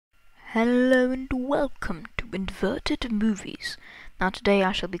Hello and welcome to Inverted Movies. Now today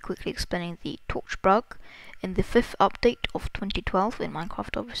I shall be quickly explaining the torch bug in the 5th update of 2012 in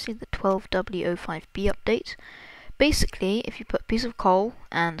Minecraft, obviously the 12W05B update. Basically, if you put a piece of coal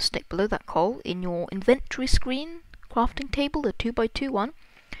and a stick below that coal in your inventory screen crafting table, the 2x2 one,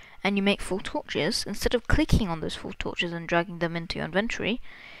 and you make 4 torches, instead of clicking on those 4 torches and dragging them into your inventory,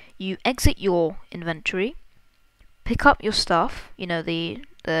 you exit your inventory, pick up your stuff, you know, the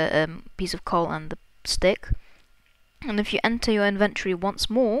piece of coal and the stick, and if you enter your inventory once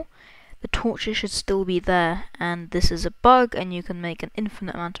more, the torches should still be there, and this is a bug and you can make an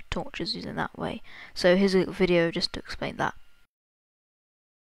infinite amount of torches using that way. So here's a video just to explain that.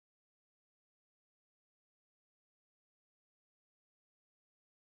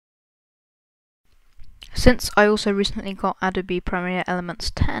 Since I also recently got Adobe Premiere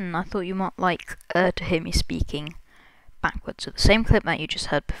Elements 10, I thought you might like to hear me speaking backwards. So the same clip that you just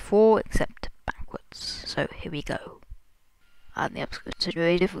heard before, except backwards. So here we go. And the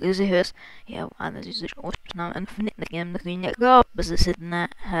situation is this. Yeah, and this is now infinite again. Looking at go, but this is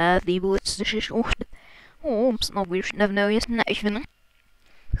not the bullets. This is oh, it's not weird. Never know. Yes, not even.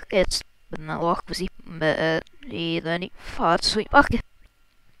 It's but not walk with but the fart sweet bucket.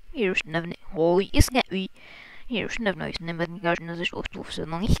 Here's never oh, yes, not we. Here's never know. Never garden as a short of so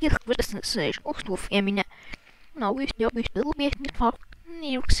long. Here, but it's not so short of. I mean, no, we still be in the park.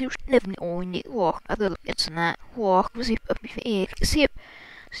 Near serious never only walk. Other it's not walk was it up if see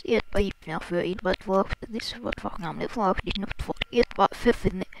it by now for it, but walk this what fucking I'm not walk did not for it, but 5th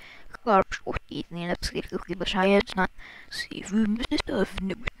in the car short eating and upskill the shy it's not see if we missed stuff.